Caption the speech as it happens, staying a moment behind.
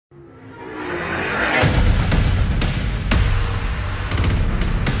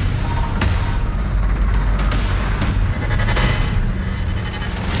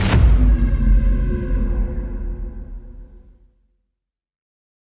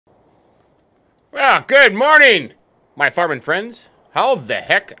Well, good morning, my farming friends. How the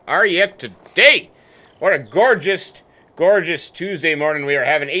heck are you today? What a gorgeous, gorgeous Tuesday morning. We are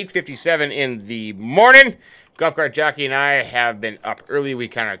having 8:57 in the morning. Golfcart Jockey and I have been up early. We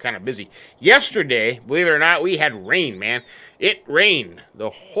kind of busy. Yesterday, believe it or not, we had rain, man. It rained the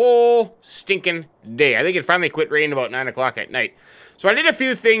whole stinking day. I think it finally quit raining about 9 o'clock at night. So I did a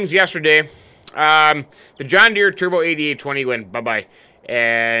few things yesterday. The John Deere Turbo 8820 went bye-bye.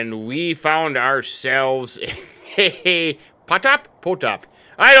 And we found ourselves a Potop?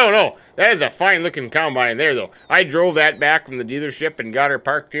 I don't know. That is a fine-looking combine there, though. I drove that back from the dealership and got her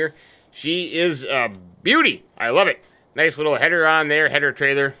parked here. She is a beauty. I love it. Nice little header on there, header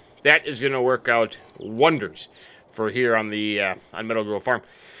trailer. That is going to work out wonders for here on the on MeadowGrove Farm.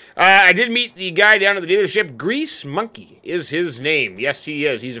 I did meet the guy down at the dealership. Grease Monkey is his name. Yes, he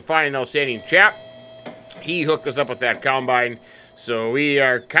is. He's a fine and outstanding chap. He hooked us up with that combine. So we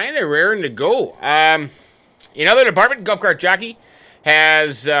are kind of raring to go. In other department, Golfcart Jockey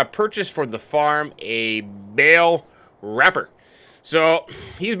has purchased for the farm a bale wrapper. So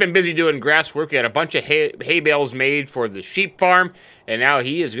he's been busy doing grass work. He had a bunch of hay bales made for the sheep farm, and now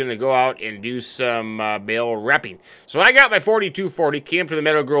he is going to go out and do some bale wrapping. So I got my 4240, came to the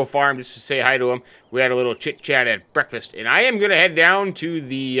MeadowGrove Farm just to say hi to him. We had a little chit-chat at breakfast, and I am going to head down to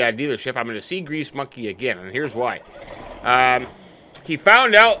the dealership. I'm going to see Grease Monkey again, and here's why. He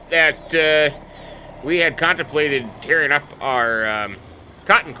found out that we had contemplated tearing up our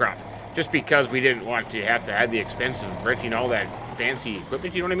cotton crop just because we didn't want to have the expense of renting all that fancy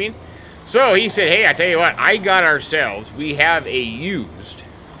equipment, you know what I mean? So he said, hey, I tell you what, we have a used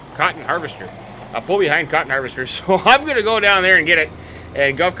cotton harvester, a pull-behind cotton harvester, so I'm going to go down there and get it,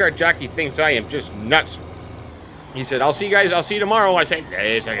 and Golfcart Jockey thinks I am just nuts. He said, I'll see you guys, I'll see you tomorrow. I said,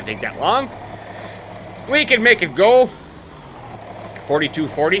 hey, it's not going to take that long. We can make it go.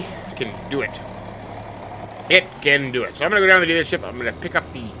 4240 can do it. It can do it. So I'm going to go down to the dealership. I'm going to pick up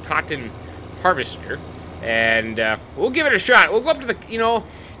the cotton harvester, and we'll give it a shot. We'll go up to the,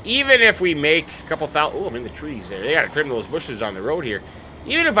 even if we make a couple thousand, I'm in the trees there. They got to trim those bushes on the road here.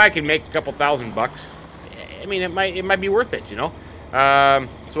 Even if I can make a couple $1,000, I mean, it might be worth it, So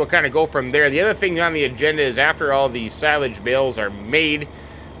we'll kind of go from there. The other thing on the agenda is after all the silage bales are made,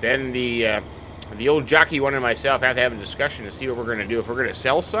 then the old jockey one and myself have to have a discussion to see what we're going to do. If we're going to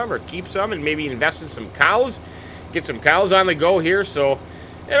sell some or keep some and maybe invest in some cows, get some cows on the go here. So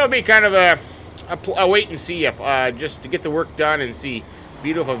it'll be kind of a wait and see up, just to get the work done and see.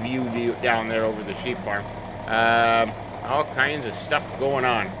 Beautiful view down there over the sheep farm. All kinds of stuff going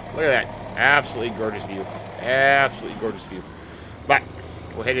on. Look at that. Absolutely gorgeous view. Absolutely gorgeous view. But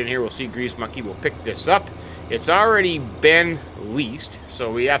we'll head in here. We'll see Grease Monkey. We'll pick this up. It's already been leased,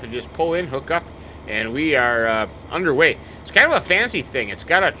 so we have to just pull in, hook up, and we are underway. It's kind of a fancy thing. It's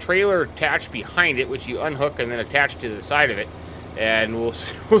got a trailer attached behind it, which you unhook and then attach to the side of it, and we'll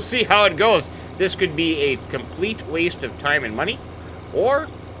see how it goes. This could be a complete waste of time and money, or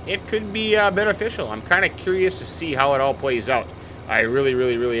it could be beneficial. I'm kind of curious to see how it all plays out. I really,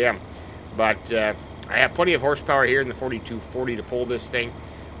 really, really am. But I have plenty of horsepower here in the 4240 to pull this thing.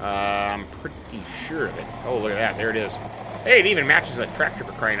 I'm pretty sure of it. Oh, look at that. There it is. Hey, it even matches a tractor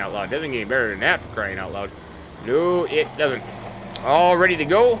for crying out loud. Doesn't get any better than that for crying out loud. No, it doesn't. All ready to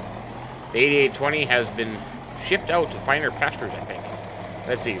go. The 8820 has been shipped out to finer pastures, I think.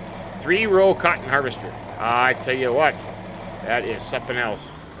 Let's see. 3-row cotton harvester. I tell you what, that is something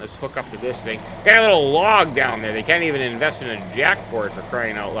else. Let's hook up to this thing. Got a little log down there. They can't even invest in a jack for it for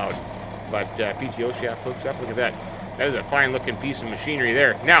crying out loud. But PTO shaft hooks up. Look at that. That is a fine-looking piece of machinery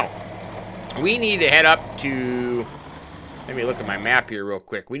there. Now, we need to head up to... Let me look at my map here real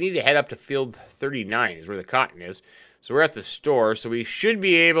quick. We need to head up to field 39 is where the cotton is. So we're at the store, so we should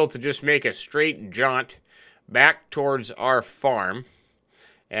be able to just make a straight jaunt back towards our farm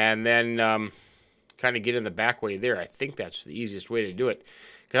and then kind of get in the back way there. I think that's the easiest way to do it.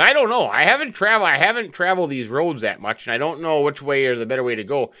 Because I don't know. I haven't traveled these roads that much, and I don't know which way is the better way to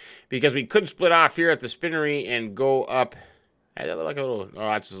go. Because we could split off here at the spinnery and go up. Like a little. Oh,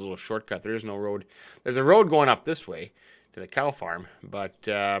 that's just a little shortcut. There's no road. There's a road going up this way to the cow farm. But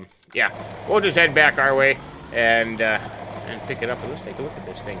yeah, we'll just head back our way and pick it up. And let's take a look at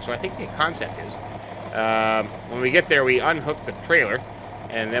this thing. So I think the concept is when we get there, we unhook the trailer,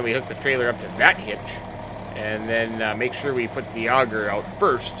 and then we hook the trailer up to that hitch. And then make sure we put the auger out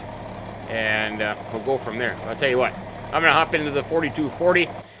first, and we'll go from there. I'll tell you what, I'm going to hop into the 4240.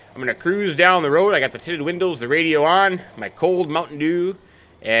 I'm going to cruise down the road. I got the tinted windows, the radio on, my cold Mountain Dew,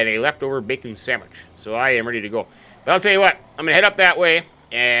 and a leftover bacon sandwich. So I am ready to go. But I'll tell you what, I'm going to head up that way,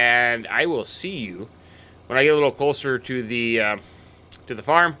 and I will see you when I get a little closer to the to the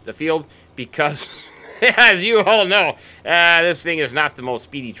farm, the field, because as you all know, this thing is not the most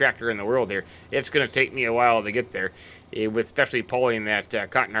speedy tractor in the world here. It's going to take me a while to get there, with especially pulling that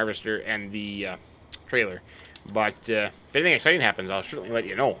cotton harvester and the trailer. But if anything exciting happens, I'll certainly let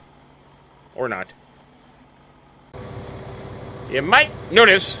you know. Or not. You might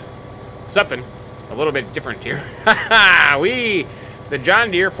notice something a little bit different here. The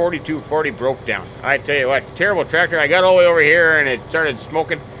John Deere 4240 broke down. I tell you what, terrible tractor. I got all the way over here and it started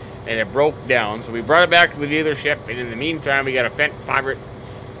smoking and it broke down. So we brought it back to the dealership, and in the meantime we got a Fendt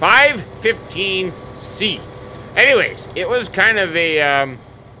 515C. Anyways, it was kind of a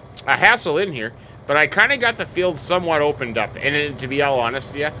hassle in here, but I kind of got the field somewhat opened up. And to be all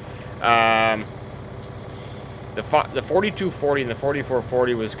honest with you, the 4240 and the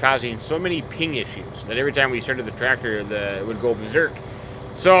 4440 was causing so many ping issues that every time we started the tractor, it would go berserk.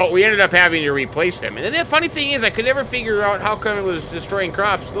 So we ended up having to replace them. And then the funny thing is, I could never figure out how come it was destroying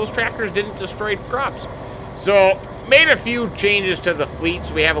crops. Those tractors didn't destroy crops. So made a few changes to the fleet,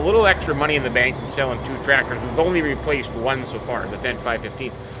 so we have a little extra money in the bank from selling 2 tractors. We've only replaced one so far, the Fendt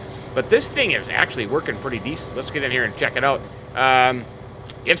 515. But this thing is actually working pretty decent. Let's get in here and check it out.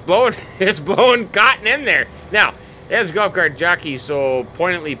 It's blowing cotton in there. Now, as Golfcart Jockey so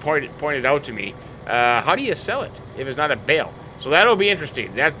poignantly pointed out to me, how do you sell it if it's not a bale? So that'll be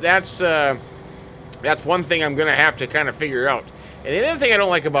interesting. That's one thing I'm gonna have to kind of figure out. And the other thing I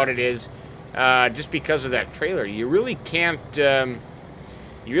don't like about it is, just because of that trailer, you really can't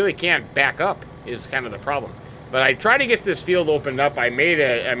back up is kind of the problem. But I try to get this field opened up. I made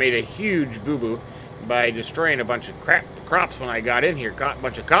a huge boo-boo by destroying a bunch of crops when I got in here, caught a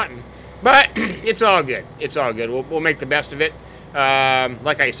bunch of cotton. But it's all good. It's all good. We'll make the best of it.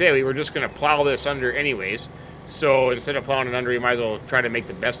 Like I say, we were just going to plow this under anyways. So instead of plowing it under, you might as well try to make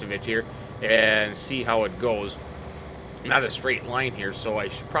the best of it here and see how it goes. Not a straight line here, so I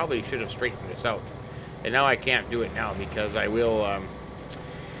probably should have straightened this out. And now I can't do it now because I will...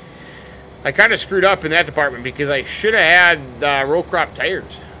 I kind of screwed up in that department because I should have had row crop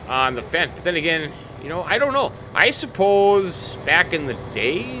tires on the Fendt. But then again, you know, I don't know. I suppose back in the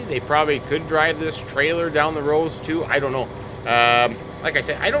day, they probably could drive this trailer down the rows too. I don't know. Like I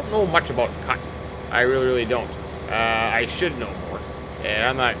said, I don't know much about cotton. I really, really don't. I should know more. And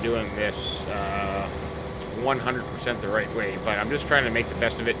I'm not doing this 100% the right way. But I'm just trying to make the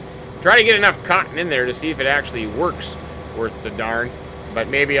best of it. Try to get enough cotton in there to see if it actually works worth the darn. But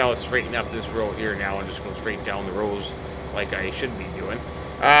maybe I'll straighten up this row here now and just go straight down the rows like I should be doing.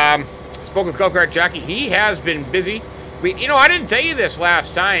 Spoke with Golfcart Jockey. He has been busy. You know, I didn't tell you this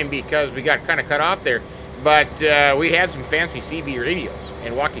last time because we got kind of cut off there. But we had some fancy CB radios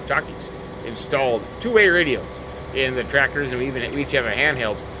and walkie-talkies installed, 2-way radios in the tractors, and we each have a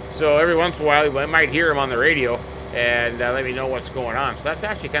handheld. So every once in a while, we might hear them on the radio and let me know what's going on. So that's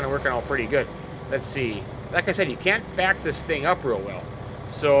actually kind of working out pretty good. Let's see. Like I said, you can't back this thing up real well.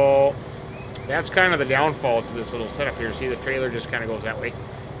 So that's kind of the downfall to this little setup here. See, the trailer just kind of goes that way.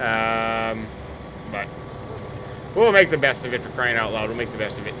 But we'll make the best of it, for crying out loud. We'll make the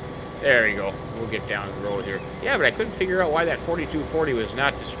best of it. There you go. We'll get down the road here. Yeah, but I couldn't figure out why that 4240 was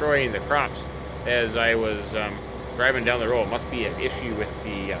not destroying the crops as I was driving down the road. It must be an issue with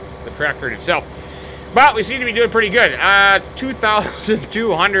the tractor itself. But we seem to be doing pretty good.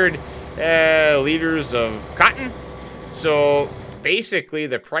 2,200 liters of cotton. So basically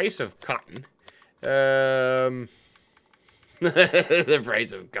the price of cotton, the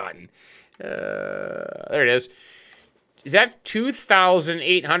price of cotton, there it is that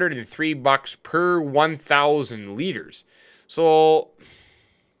 $2,803 per 1,000 liters. So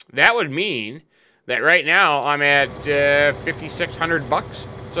that would mean that right now I'm at $5,600.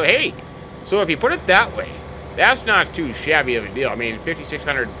 So hey, so if you put it that way, that's not too shabby of a deal. I mean,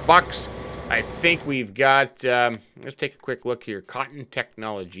 $5,600. I think we've got, let's take a quick look here. Cotton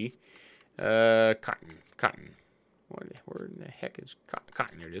Technology. Cotton. Where in the heck is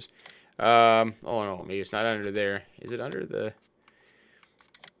cotton? There it is. Oh no, maybe it's not under there. Is it under the...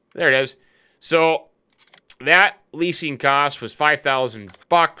 There it is. So that leasing cost was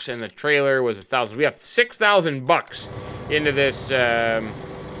 $5,000 and the trailer was $1,000. We have $6,000 into this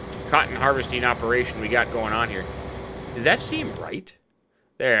cotton harvesting operation we got going on here. Does that seem right?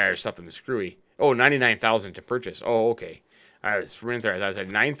 There's something screwy. Oh, $99,000 to purchase. Oh, okay. I was running there. I thought I said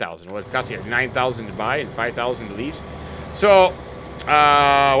 $9,000. Well, it cost you $9,000 to buy and $5,000 to lease. So,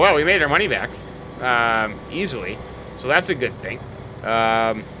 well, we made our money back easily. So that's a good thing.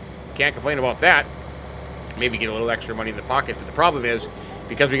 Can't complain about that. Maybe get a little extra money in the pocket. But the problem is,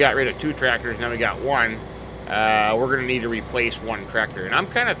 because we got rid of 2 tractors, now we got 1, we're going to need to replace 1 tractor. And I'm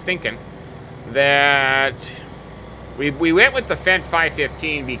kind of thinking that We went with the Fendt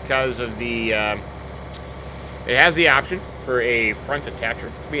 515 because of the, it has the option for a front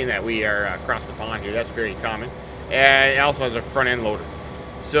attacher, being that we are across the pond here. That's very common. And it also has a front end loader.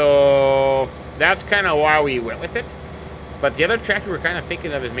 So that's kind of why we went with it. But the other tractor we're kind of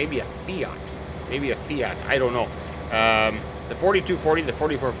thinking of is maybe a Fiat. Maybe a Fiat. I don't know. The 4240, the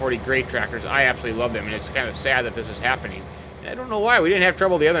 4440, great tractors. I absolutely love them, and it's kind of sad that this is happening. And I don't know why. We didn't have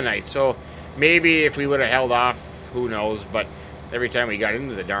trouble the other night, so maybe if we would have held off, who knows. But every time we got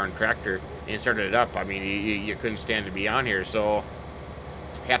into the darn tractor and started it up, I mean, you couldn't stand to be on here, so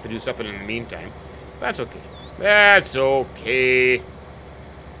have to do something in the meantime. That's okay. That's okay.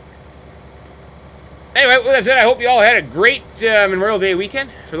 Anyway, with that said, I hope you all had a great Memorial Day weekend.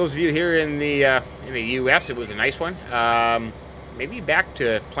 For those of you here in the U.S., it was a nice one. Maybe back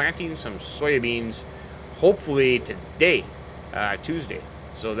to planting some soybeans, hopefully today, Tuesday.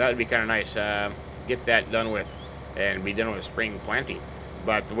 So that would be kind of nice. Get that done with and be done with spring planting.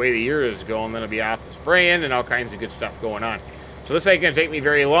 But the way the year is going, then it'll be off the spraying and all kinds of good stuff going on. So this ain't going to take me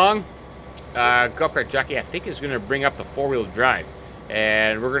very long. Golfcart Jockey, I think, is going to bring up the four-wheel drive.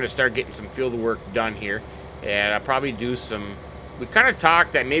 And we're going to start getting some field work done here. And I'll probably do some... We kind of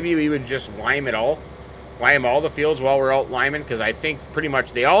talked that maybe we would just lime it all. Lime all the fields while we're out liming. Because I think pretty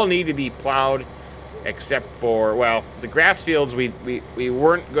much they all need to be plowed. Except for, well, the grass fields, we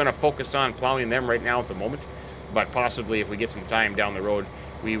weren't going to focus on plowing them right now at the moment. But possibly if we get some time down the road,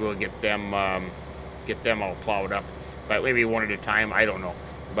 we will get them all plowed up. But maybe one at a time, I don't know.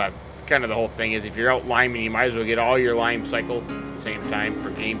 But kind of the whole thing is if you're out liming, you might as well get all your lime cycle at the same time for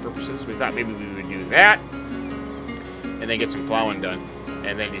gain purposes. We thought maybe we would do that and then get some plowing done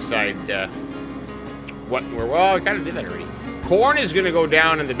and then decide what we're, well, we kind of did that already. Corn is going to go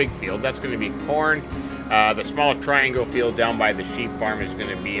down in the big field. That's going to be corn. The small triangle field down by the sheep farm is going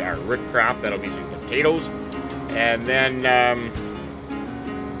to be our root crop. That'll be some potatoes. And then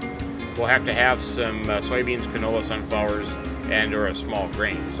we'll have to have some soybeans, canola, sunflowers, and or a small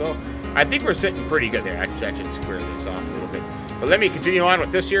grain. So I think we're sitting pretty good there. Actually, I should square this off a little bit. But let me continue on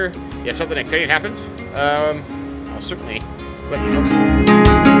with this here. If something exciting happens, I'll certainly let you know.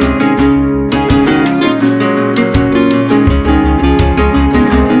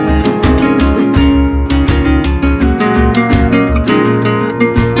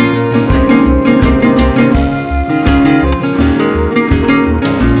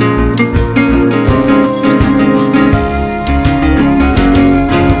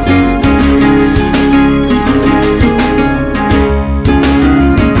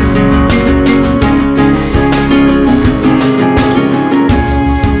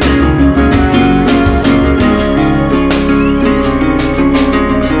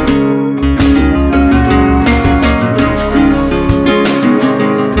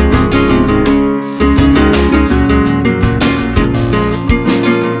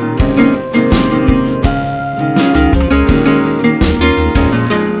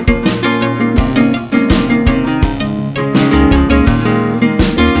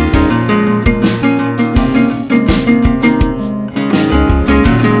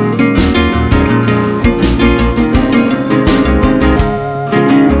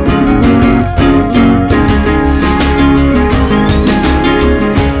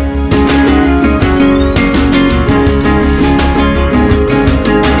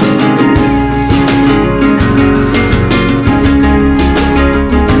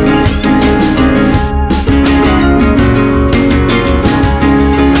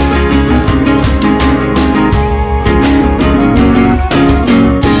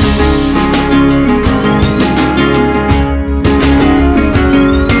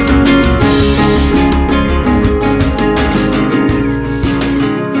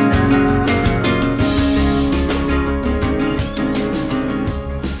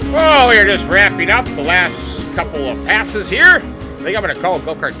 Just wrapping up the last couple of passes here. I think I'm going to call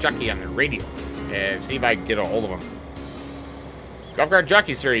Golfcart Jockey on the radio and see if I can get a hold of him. Golfcart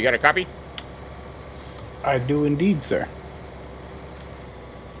Jockey, sir, you got a copy? I do indeed, sir.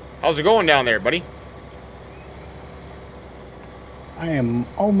 How's it going down there, buddy? I am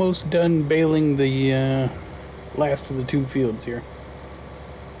almost done baling the last of the two fields here.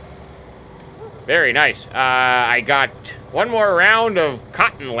 Very nice. I got one more round of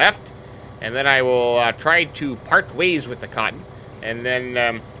cotton left. And then I will try to part ways with the cotton. And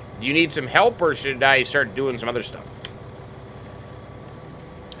then, do you need some help, or should I start doing some other stuff?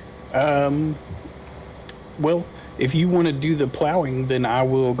 Well, if you want to do the plowing, then I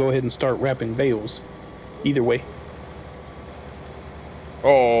will go ahead and start wrapping bales. Either way.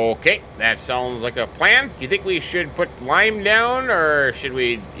 Okay, that sounds like a plan. Do you think we should put lime down, or should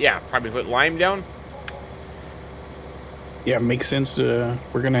we, yeah, probably put lime down? Yeah, it makes sense. We're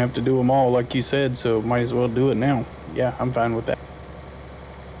going to have to do them all, like you said, so might as well do it now. Yeah, I'm fine with that.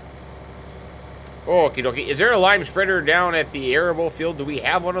 Okie dokie. Is there a lime spreader down at the arable field? Do we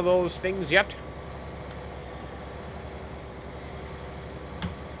have one of those things yet?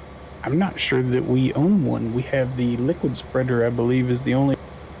 I'm not sure that we own one. We have the liquid spreader, I believe, is the only...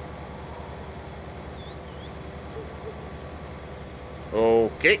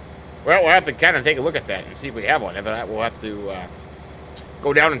 Okay. Well, we'll have to kind of take a look at that and see if we have one. If not, we'll have to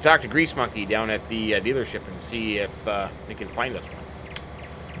go down and talk to Grease Monkey down at the dealership and see if they can find us one.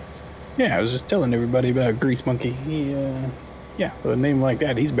 Yeah, I was just telling everybody about Grease Monkey. He, yeah, with a name like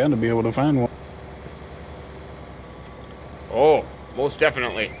that, he's bound to be able to find one. Oh, most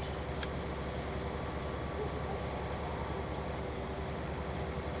definitely.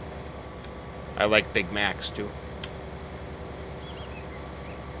 I like Big Macs, too.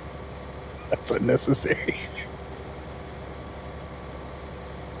 That's unnecessary.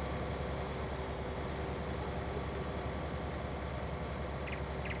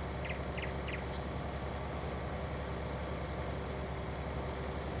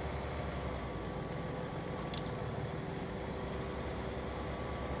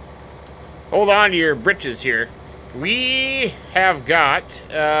 Hold on to your britches here. We have got,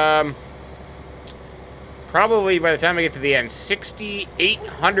 probably by the time I get to the end,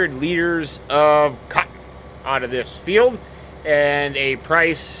 6,800 liters of cotton out of this field, and a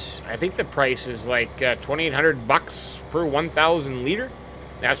price, I think the price is like 2,800 bucks per 1,000 liter.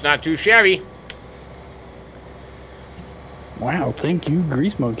 That's not too shabby. Wow, thank you,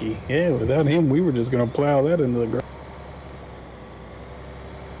 Grease Monkey. Yeah, without him, we were just going to plow that into the ground.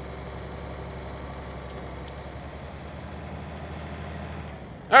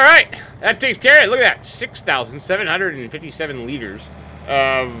 All right, that takes care of it. Look at that, 6,757 liters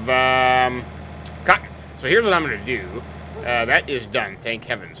of cotton. So here's what I'm going to do. That is done, thank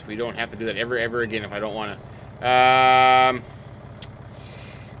heavens. We don't have to do that ever again if I don't want to.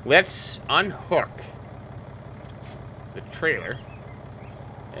 Let's unhook the trailer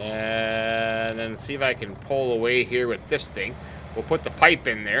and then see if I can pull away here with this thing. We'll put the pipe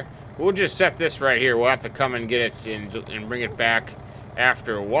in there. We'll just set this right here. We'll have to come and get it and bring it back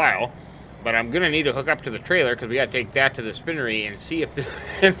after a while, but I'm gonna need to hook up to the trailer because we got to take that to the spinnery and see if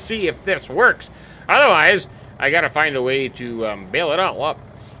this works. Otherwise, I got to find a way to bail it all up.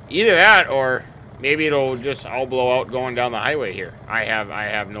 Either that, or maybe it'll just all blow out going down the highway here. I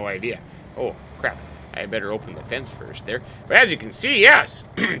have no idea. Oh crap! I better open the fence first there. But as you can see, yes,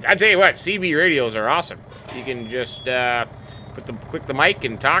 I tell you what, CB radios are awesome. You can just click the mic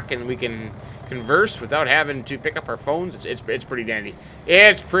and talk, and we can converse without having to pick up our phones. It's pretty dandy.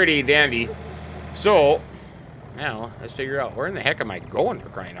 It's pretty dandy. So now let's figure out where in the heck am I going, for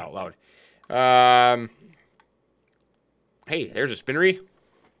crying out loud. Hey, there's a spinnery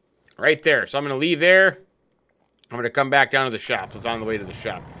right there. So I'm going to leave there. I'm going to come back down to the shop. It's on the way to the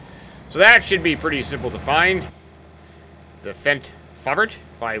shop. So that should be pretty simple to find. The Fent Favert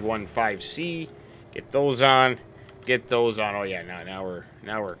 515C. Get those on. Get those on. Oh yeah, now we're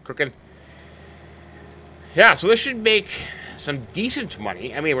cooking. Yeah, so this should make some decent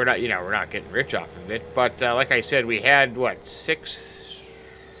money. I mean, we're not getting rich off of it, but like I said, we had what,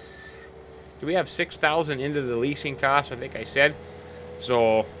 do we have 6,000 into the leasing cost? I think I said.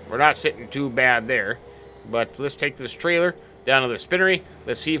 So we're not sitting too bad there. But let's take this trailer down to the spinnery.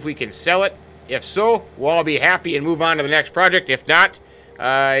 Let's see if we can sell it. If so, we'll all be happy and move on to the next project. If not,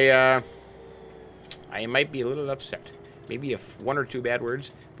 I might be a little upset. Maybe one or two bad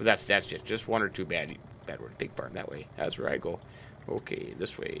words, but that's just one or two bad word. Pig farm that way. That's where I go. Okay,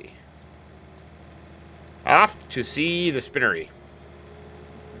 this way. Off to see the spinnery.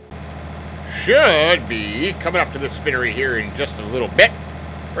 Should be coming up to the spinnery here in just a little bit.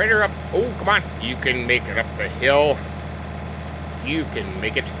 Right here up. Oh, come on. You can make it up the hill. You can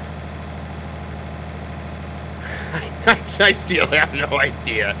make it. I still have no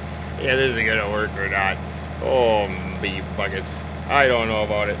idea if this is going to work or not. Oh, me buckets. I don't know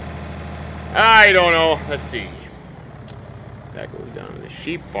about it. I don't know. Let's see. That goes down to the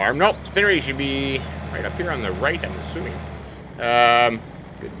sheep farm. Nope, spinnery should be right up here on the right, I'm assuming.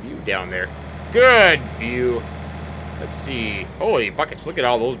 Good view down there. Good view. Let's see. Holy buckets, look at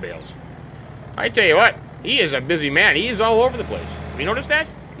all those bales. I tell you what, he is a busy man. He is all over the place. Have you noticed that?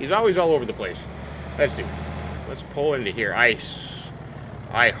 He's always all over the place. Let's see. Let's pull into here. I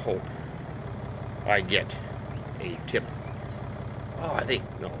hope I get a tip. Oh, I think,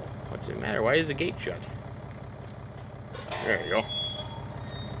 no. What's the matter? Why is the gate shut? There you go.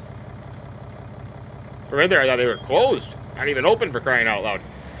 For right there, I thought they were closed. Not even open, for crying out loud.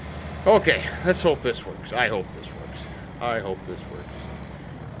 Okay, let's hope this works. I hope this works. I hope this works.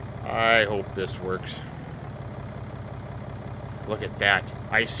 I hope this works. Look at that.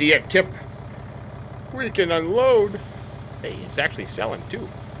 I see a tip. We can unload. Hey, it's actually selling too.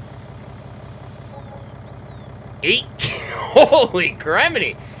 Holy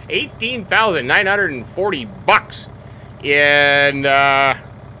criminy! 18,940 bucks. And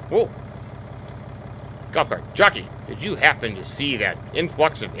whoa. Golf cart jockey, did you happen to see that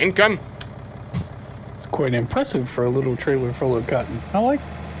influx of income? It's quite impressive for a little trailer full of cotton. I like it.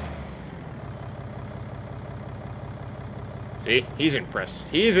 See, he's impressed.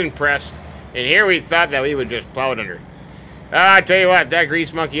 He's impressed. And here we thought that we would just plow it under. I tell you what, that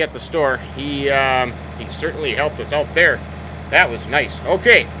grease monkey at the store, he certainly helped us out there. That was nice.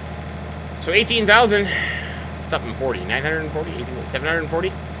 Okay, so 18,000 something 40, 940,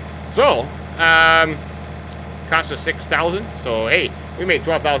 740. So, cost us 6,000. So hey, we made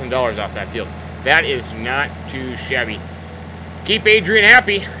 $12,000 off that field. That is not too shabby. Keep Adrian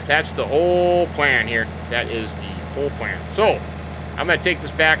happy. That's the whole plan here. That is the whole plan. So I'm gonna take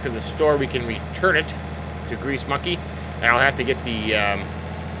this back to the store. We can return it to Grease Monkey, and I'll have to get the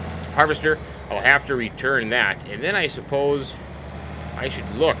harvester. I'll have to return that, and then I suppose I should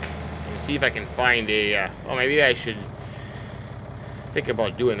look and see if I can find a. Well, maybe I should think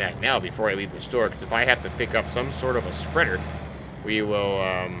about doing that now before I leave the store. Because if I have to pick up some sort of a spreader, we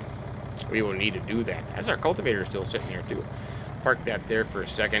will need to do that. As our cultivator is still sitting there too. Park that there for a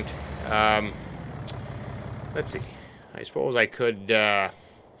second. Let's see. I suppose I could. Well,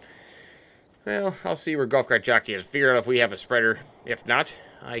 I'll see where Golf Cart Jockey is. Figure out if we have a spreader. If not,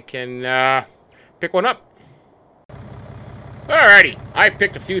 I can pick one up. Alrighty, I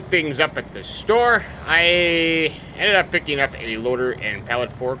picked a few things up at the store. I ended up picking up a loader and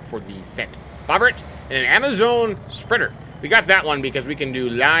pallet fork for the Fet Favorite and an Amazon spreader. We got that one because we can do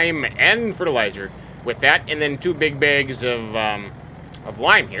lime and fertilizer with that, and then 2 big bags of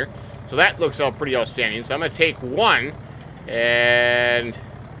lime here. So that looks all pretty outstanding. So I'm going to take one, and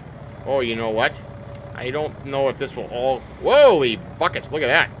oh, you know what? I don't know if this will all... Whoa, buckets, look at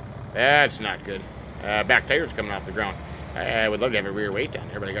that. That's not good. Back tires coming off the ground. I would love to have a rear weight down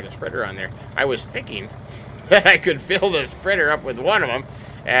there, but I got a spreader on there. I was thinking that I could fill the spreader up with one of them,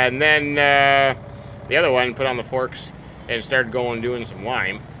 and then the other one put on the forks and start going doing some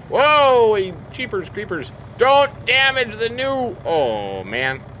lime. Whoa, jeepers creepers. Don't damage the new... Oh,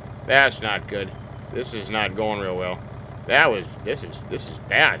 man. That's not good. This is not going real well. This is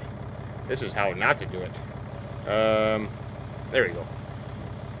bad. This is how not to do it. There we go.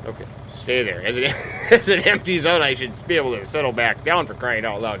 Okay, stay there. As it empties out, I should be able to settle back down, for crying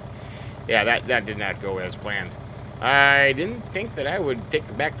out loud. Yeah, that did not go as planned. I didn't think that I would take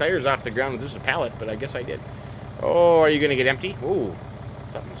the back tires off the ground with just a pallet, but I guess I did. Oh, are you going to get empty? Ooh,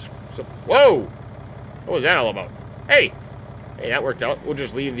 whoa! What was that all about? Hey, that worked out. We'll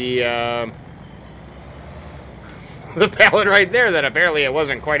just leave the the pallet right there. That apparently it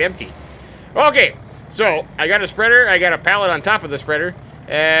wasn't quite empty. Okay, so I got a spreader. I got a pallet on top of the spreader.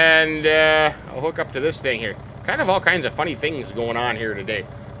 And I'll hook up to this thing here. Kind of all kinds of funny things going on here today.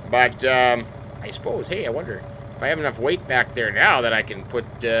 But I suppose, hey, I wonder if I have enough weight back there now that I can put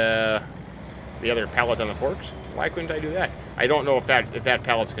the other pallet on the forks. Why couldn't I do that? I don't know if that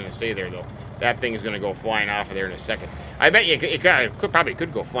pallet's going to stay there, though. That thing's going to go flying off of there in a second. I bet you it probably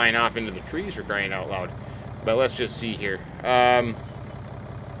could go flying off into the trees, for crying out loud. But let's just see here.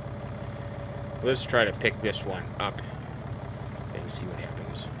 Let's try to pick this one up and see what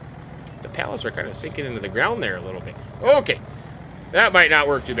happens. The pallets are kind of sinking into the ground there a little bit. Okay, that might not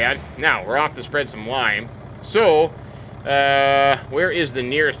work too bad. Now we're off to spread some lime. So, where is the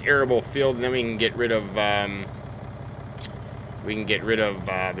nearest arable field? And then we can get rid of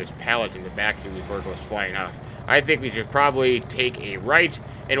this pallet in the back here before it goes flying off. I think we should probably take a right,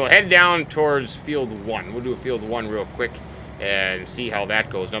 and we'll head down towards field 1. We'll do field 1 real quick and see how that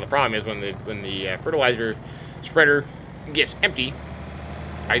goes. Now the problem is when the fertilizer spreader gets empty,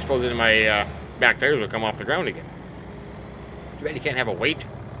 I suppose that my back tires will come off the ground again. Too bad you can't have a weight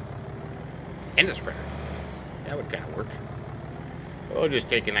and a spreader. That would kind of work. We'll just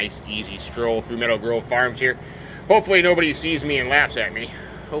take a nice easy stroll through MeadowGrove Farms here. Hopefully nobody sees me and laughs at me.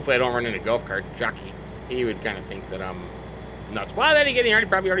 Hopefully I don't run into Golf Cart Jockey. He would kind of think that I'm nuts. Well, then again, he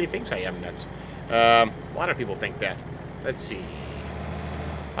probably already thinks I am nuts. A lot of people think that. Let's see.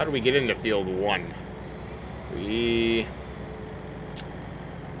 How do we get into field 1? We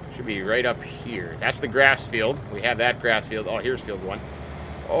should be right up here. That's the grass field. We have that grass field. Oh, here's field 1.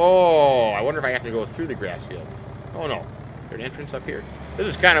 Oh, I wonder if I have to go through the grass field. Oh, no. Is there an entrance up here? This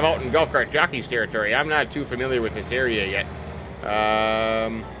is kind of out in Golf Cart Jockey's territory. I'm not too familiar with this area yet.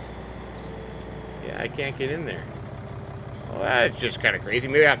 Yeah, I can't get in there. Well, that's just kind of crazy.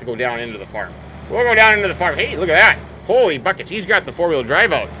 Maybe I have to go down into the farm. We'll go down into the farm. Hey, look at that. Holy buckets. He's got the four-wheel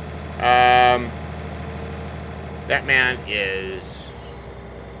drive out. That man is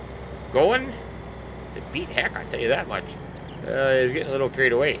going to beat heck, I tell you that much. He's getting a little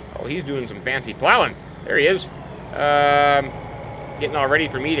carried away. Oh, he's doing some fancy plowing. There he is. Getting all ready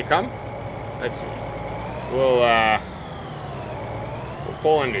for me to come. Let's see. We'll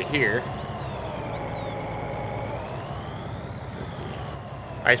pull into here. Let's see.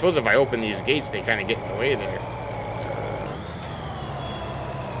 I suppose if I open these gates, they kind of get in the way there.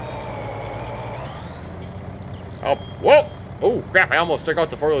 Oh, whoa! Oh, crap, I almost took out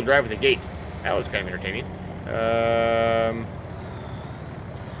the four-wheel drive with the gate. That was kind of entertaining.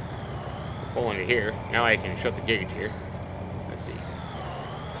 Pull into here. Now I can shut the gate here. Let's see.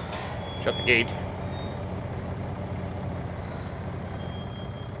 Shut the gate.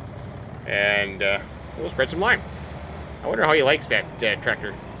 And we'll spread some lime. I wonder how he likes that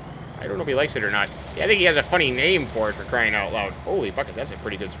tractor. I don't know if he likes it or not. Yeah, I think he has a funny name for it, for crying out loud. Holy bucket, that's a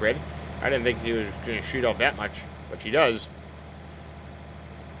pretty good spread. I didn't think he was going to shoot out that much, but she does.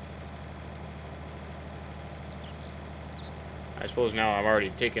 I suppose now I've already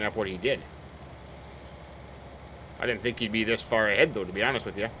taken up what he did. I didn't think he'd be this far ahead, though, to be honest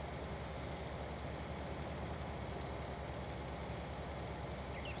with you.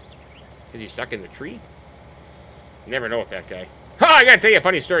 Is he stuck in the tree? You never know with that guy. Oh, I gotta tell you a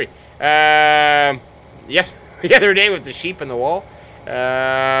funny story. Yes, the other day with the sheep in the wall.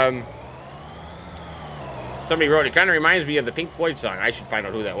 Somebody wrote, it kind of reminds me of the Pink Floyd song. I should find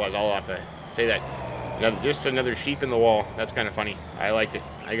out who that was. I'll have to say that. Just another sheep in the wall. That's kind of funny. I liked it.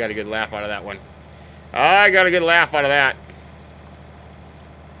 I got a good laugh out of that one. I got a good laugh out of that.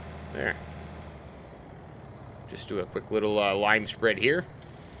 There. Just do a quick little lime spread here.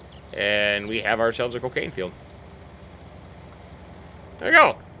 And we have ourselves a cocaine field. There we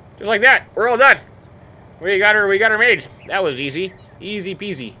go. Just like that. We're all done. We got her made. That was easy. Easy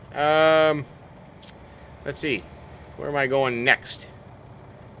peasy. Let's see. Where am I going next?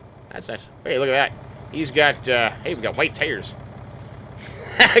 That's nice. Hey, look at that. He's got, hey, we got white tires.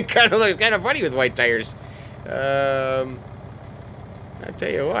 It kind of looks kind of funny with white tires. I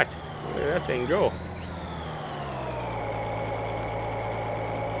tell you what. Look at that thing go.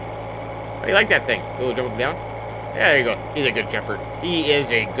 How do you like that thing? A little jump up and down? Yeah, there you go. He's a good jumper. He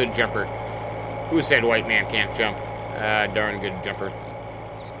is a good jumper. Who said white man can't jump? Darn good jumper.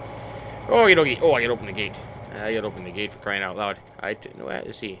 Oh, you know, oh, I gotta open the gate. I gotta open the gate for crying out loud. No,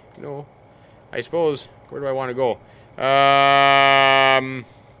 let's see. No. I suppose, where do I want to go? I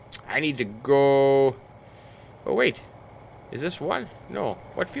need to go... Oh, wait. Is this one? No.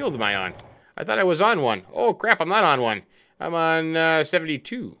 What field am I on? I thought I was on one. Oh, crap, I'm not on one. I'm on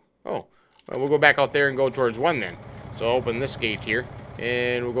 72. Oh. Well, we'll go back out there and go towards one then. So I'll open this gate here,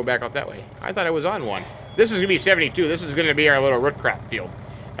 and we'll go back out that way. I thought I was on one. This is going to be 72. This is going to be our little root crop field.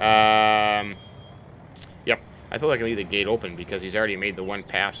 Yep. I thought I could leave the gate open because he's already made the one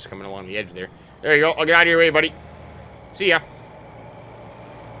pass coming along the edge there. There you go. I'll get out of your way, buddy. See ya.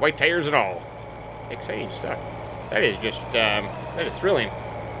 White tires and all. Exciting stuff. That is just, that is thrilling.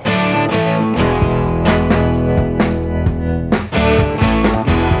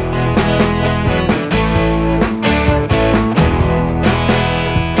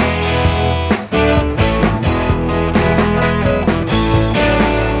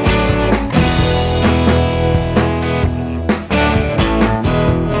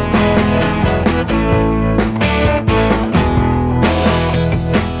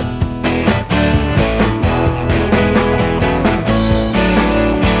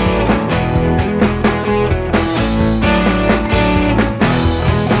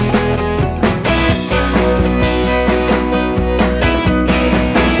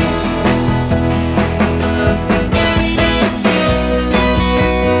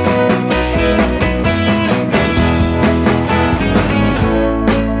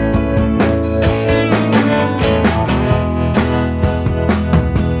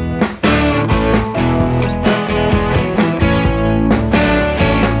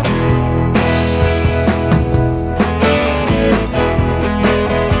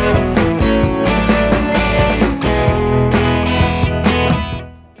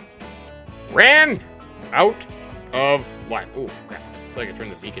 Out of lime. Oh, crap. I feel like I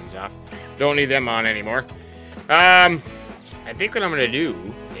turned the beacons off. Don't need them on anymore. I think what I'm going to do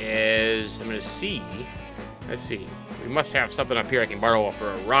is I'm going to see. Let's see. We must have something up here I can borrow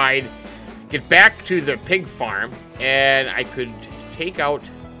for a ride. Get back to the pig farm, and I could take out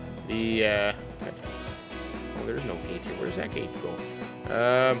the... oh, there's no gate here. Where does that gate go?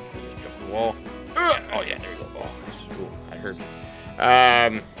 Just jump the wall. Oh, yeah, there you go. Oh, that's, ooh, I hurt.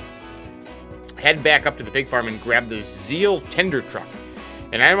 Head back up to the pig farm and grab the Zeal tender truck.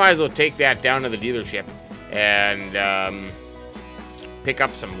 And I might as well take that down to the dealership and pick up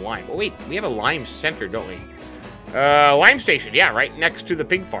some lime. Oh, wait, we have a lime center, don't we? Lime station, yeah, right next to the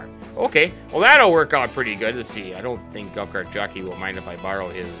pig farm. Okay, well, that'll work out pretty good. Let's see, I don't think Golfcart Jockey will mind if I borrow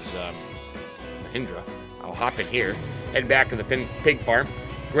his Mahindra. I'll hop in here, head back to the pig farm,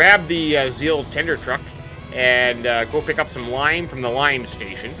 grab the Zeal tender truck, and go pick up some lime from the lime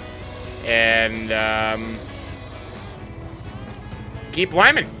station. And keep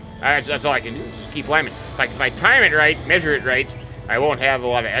liming. That's all I can do, just keep liming. If I time it right, measure it right, I won't have a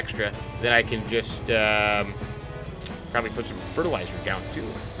lot of extra. Then I can just probably put some fertilizer down too,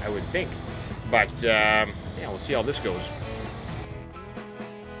 I would think. But yeah, we'll see how this goes.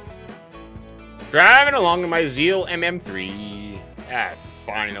 Driving along in my Zeal MM3.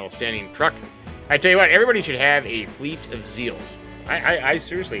 Fine, outstanding truck. I tell you what, everybody should have a fleet of Zeals. I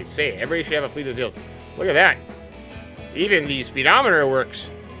seriously say everybody should have a fleet of Zeals. Look at that. Even the speedometer works.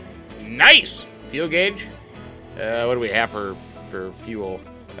 Nice! Fuel gauge. What do we have for fuel?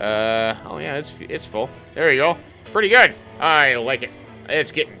 Oh yeah, it's full. There you go. Pretty good. I like it.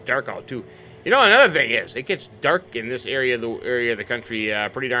 It's getting dark out too. You know, another thing is, it gets dark in this area of the country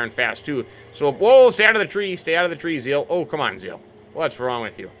pretty darn fast too. So, whoa, stay out of the tree, Zeal. Oh, come on, Zeal. What's wrong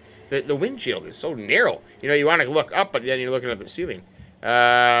with you? The windshield is so narrow. You know, you want to look up, but then you're looking at the ceiling.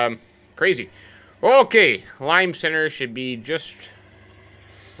 Crazy. Okay, lime center should be just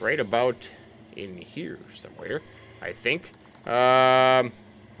right about in here somewhere, I think. Lime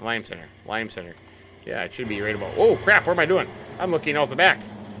center. Yeah, it should be right about... Oh, crap, what am I doing? I'm looking out the back.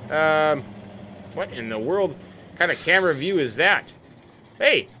 What in the world kind of camera view is that?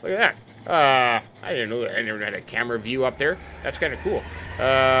 Hey, look at that. I didn't know that. I never had a camera view up there. That's kind of cool.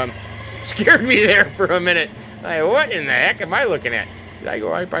 Scared me there for a minute. Like, what in the heck am I looking at? Did I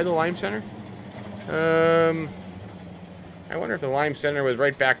go right by the lime center? I wonder if the lime center was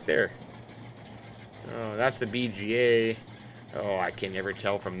right back there. Oh, that's the BGA. Oh, I can never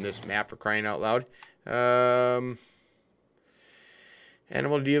tell from this map, for crying out loud.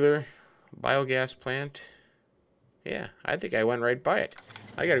 Animal dealer, biogas plant. Yeah, I think I went right by it.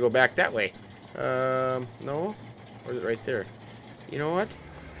 I gotta go back that way. No? Or is it right there? You know what?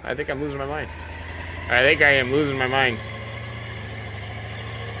 I think I'm losing my mind. I think I am losing my mind.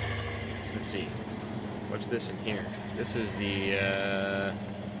 Let's see. What's this in here? This is the,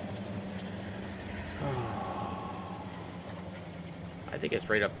 I think it's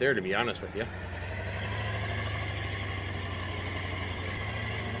right up there, to be honest with you.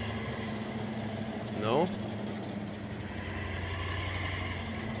 No?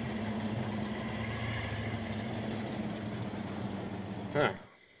 Huh.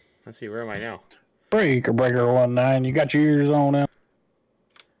 Let's see, where am I now? Breaker 19, you got your ears on now.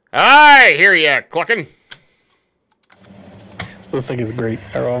 I hear ya clucking. This thing is great.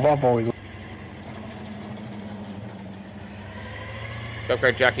 I've always...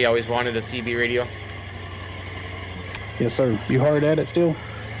 Golfcart Jockey always wanted a CB radio. Yes, sir. You hard at it still?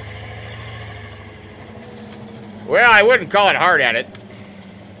 Well, I wouldn't call it hard at it.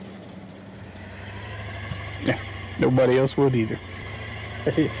 Yeah, nobody else would either.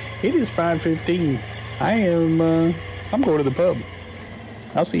 It is 5:15. I'm going to the pub.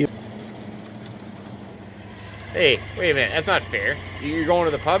 I'll see you. Hey, wait a minute. That's not fair. You're going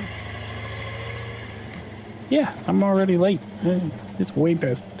to the pub? Yeah, I'm already late. It's way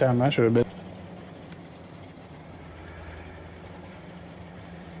past the time I should have been.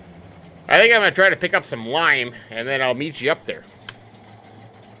 I think I'm going to try to pick up some lime, and then I'll meet you up there.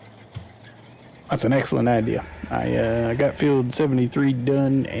 That's an excellent idea. I got field 73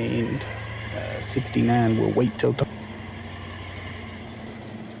 done, and 69 will wait till tomorrow.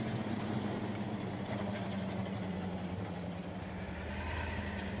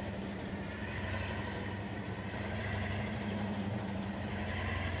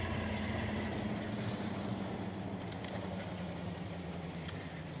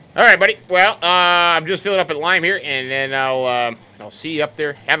 All right, buddy. Well, I'm just filling up at lime here, and then I'll see you up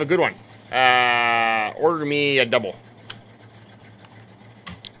there. Have a good one. Order me a double.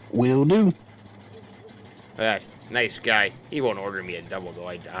 Will do. That nice guy. He won't order me a double, though.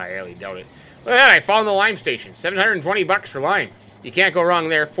 I highly doubt it. Look at that. I found the lime station. $720 for lime. You can't go wrong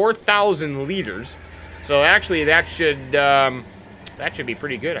there. 4,000 liters. So actually, that should be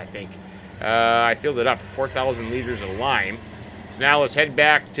pretty good, I think. I filled it up. 4,000 liters of lime. So now let's head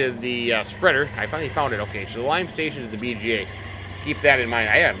back to the spreader. I finally found it. Okay, so the lime station is the BGA. Keep that in mind.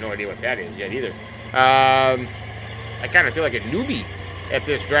 I have no idea what that is yet either. I kind of feel like a newbie at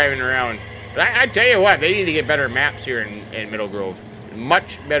this driving around. But I tell you what, they need to get better maps here in MeadowGrove.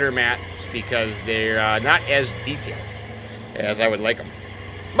 Much better maps because they're not as detailed as I would like them.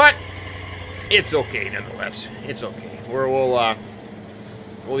 But it's okay nonetheless. It's okay. We'll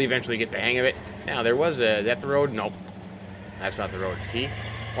eventually get the hang of it. Now there was is that the road? Nope, that's not the road. See,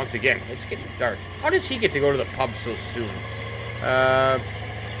 once again, it's getting dark. How does he get to go to the pub so soon? I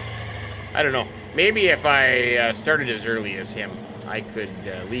don't know. Maybe if I started as early as him, I could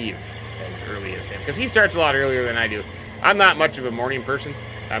leave as early as him, because he starts a lot earlier than I do. I'm not much of a morning person.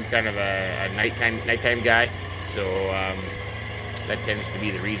 I'm kind of a nighttime guy, so that tends to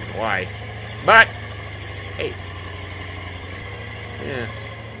be the reason why. But hey, yeah.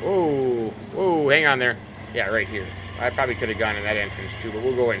 Whoa, hang on there. Yeah, right here. I probably could have gone in that entrance too, but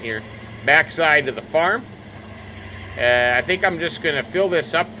we'll go in here. Backside to the farm. I think I'm just gonna fill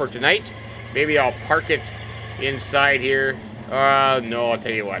this up for tonight. Maybe I'll park it inside here. No, I'll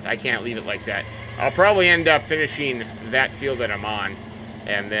tell you what, I can't leave it like that. I'll probably end up finishing that field that I'm on,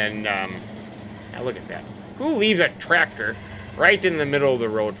 and then, now look at that. Who leaves a tractor right in the middle of the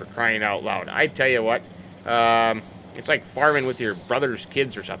road, for crying out loud? I tell you what, it's like farming with your brother's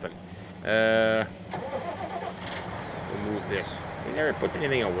kids or something. We'll move this. We never put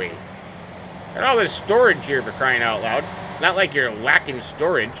anything away. Got all this storage here, for crying out loud. It's not like you're lacking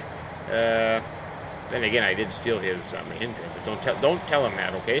storage. Then again, I did steal his engine, but don't tell him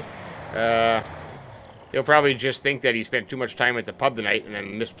that, okay? He'll probably just think that he spent too much time at the pub tonight and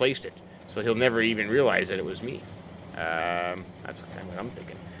then misplaced it. So he'll never even realize that it was me. That's kind of what I'm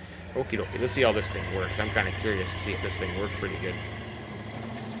thinking. Okie dokie, let's see how this thing works. I'm kind of curious to see if this thing works pretty good.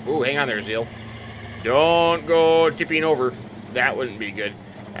 Ooh, hang on there, Zeal. Don't go tipping over. That wouldn't be good.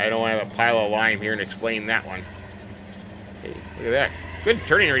 I don't want to have a pile of lime here and explain that one. Hey, look at that. Good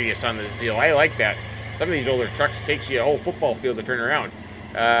turning radius on the Zeal. I like that. Some of these older trucks takes you a whole football field to turn around.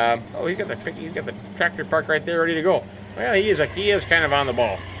 Oh, he's got the tractor park right there ready to go. Well, he is kind of on the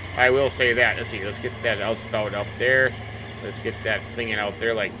ball. I will say that. Let's see. Let's get that outspout up there. Let's get that thing out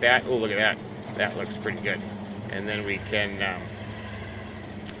there like that. Oh, look at that. That looks pretty good. And then we can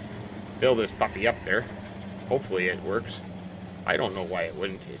fill this puppy up there. Hopefully it works. I don't know why it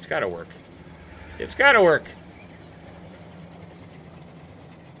wouldn't. It's got to work. It's got to work.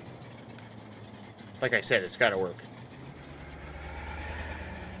 Like I said, it's got to work.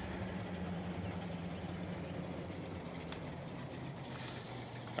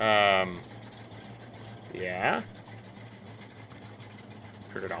 Yeah.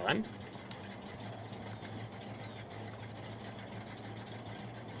 Turn it on.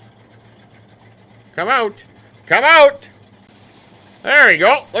 Come out. Come out. There we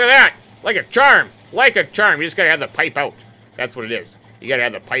go. Look at that. Like a charm. Like a charm. You just got to have the pipe out. That's what it is. You got to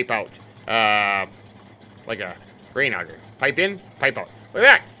have the pipe out. Like a grain auger. Pipe in, pipe out. Look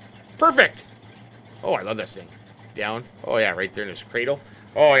at that. Perfect. Oh, I love this thing. Down. Oh, yeah, right there in this cradle.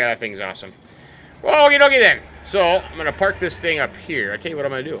 Oh, yeah, that thing's awesome. Well, okie dokie then. So, I'm going to park this thing up here. I'll tell you what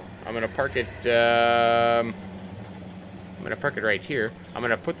I'm going to do. I'm going to park it, right here. I'm going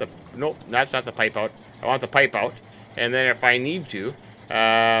to put the, nope, that's not the pipe out. I want the pipe out. And then if I need to,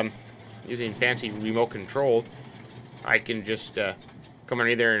 using fancy remote control, I can just come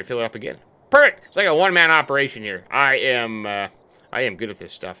underneath there and fill it up again. Perfect. It's like a one-man operation here. I am good at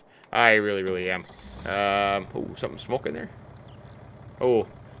this stuff. I really, really am. Oh, something smoking there. Oh,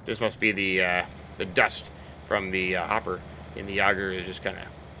 this must be the dust from the hopper in the auger is just kind of,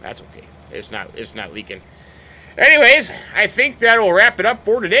 that's okay. It's not leaking. Anyways, I think that will wrap it up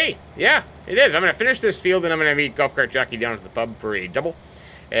for today. Yeah, it is. I'm going to finish this field and I'm going to meet Golfcart Jockey down at the pub for a double.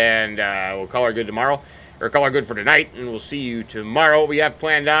 And we'll call her good tomorrow. Or call her good for tonight, and we'll see you tomorrow. What we have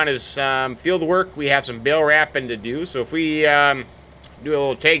planned on is field work. We have some bale wrapping to do. So if we do a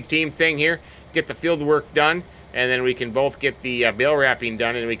little tag team thing here, get the field work done, and then we can both get the bale wrapping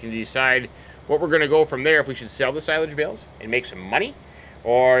done, and we can decide what we're going to go from there, if we should sell the silage bales and make some money,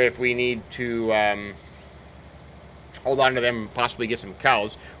 or if we need to hold on to them and possibly get some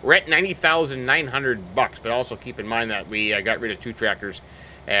cows. We're at $90,900, but also keep in mind that we got rid of 2 tractors,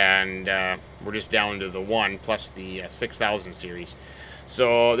 and we're just down to the 1 plus the 6000 series.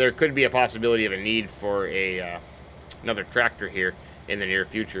 So there could be a possibility of a need for a another tractor here in the near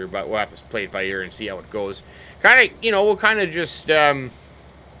future, but we'll have to play it by ear and see how it goes. Kind of, you know, we'll kind of just do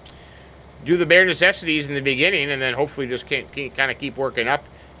the bare necessities in the beginning, and then hopefully just kind of keep working up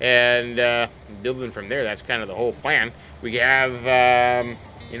and building from there. That's kind of the whole plan. We have,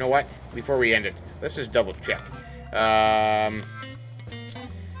 you know what? Before we end it, let's just double check.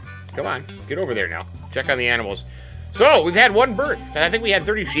 Come on, get over there now. Check on the animals. So, we've had 1 birth. I think we had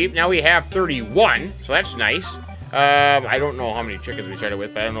 30 sheep. Now we have 31, so that's nice. I don't know how many chickens we started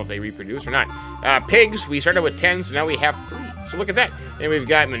with, but I don't know if they reproduce or not. Pigs, we started with 10, so now we have 3. So look at that. And we've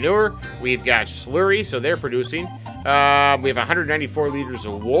got manure, we've got slurry, so they're producing. We have 194 liters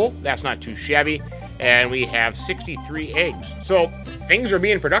of wool. That's not too shabby. And we have 63 eggs. So things are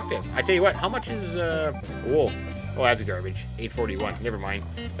being productive. I tell you what, how much is wool? Oh, that's garbage. 841. Never mind.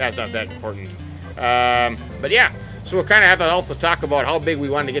 That's not that important. But yeah, so we'll kind of have to also talk about how big we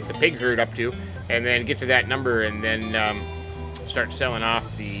want to get the pig herd up to, and then get to that number, and then start selling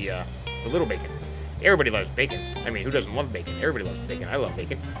off the little bacon. Everybody loves bacon. I mean, who doesn't love bacon? Everybody loves bacon. I love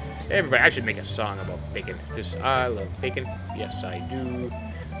bacon. Everybody. I should make a song about bacon. Just, I love bacon. Yes, I do.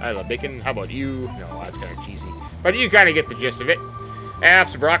 I love bacon. How about you? No, that's kind of cheesy. But you kind of get the gist of it.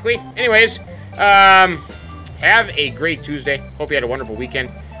 Some broccoli. Anyways, have a great Tuesday. Hope you had a wonderful weekend.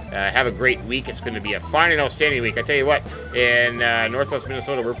 Have a great week. It's going to be a fine and outstanding week. I tell you what, in northwest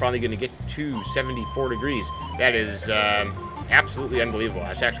Minnesota, we're finally going to get to 74 degrees. That is absolutely unbelievable.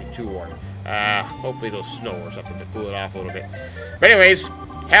 It's actually too warm. Hopefully it'll snow or something to cool it off a little bit. But anyways,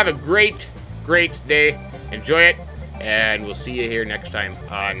 have a great day. Enjoy it. And we'll see you here next time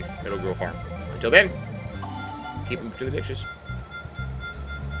on MeadowGrove Farm. Until then, keep them to the dishes.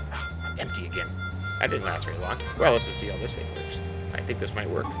 Oh, empty again. That didn't last very long. Well, let's see how this thing works. I think this might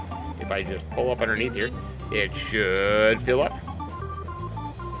work. If I just pull up underneath here, it should fill up.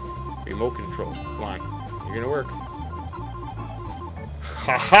 Remote control. Come on. You're gonna work.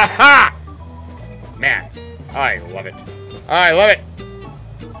 Ha ha ha! Man, I love it. I love it.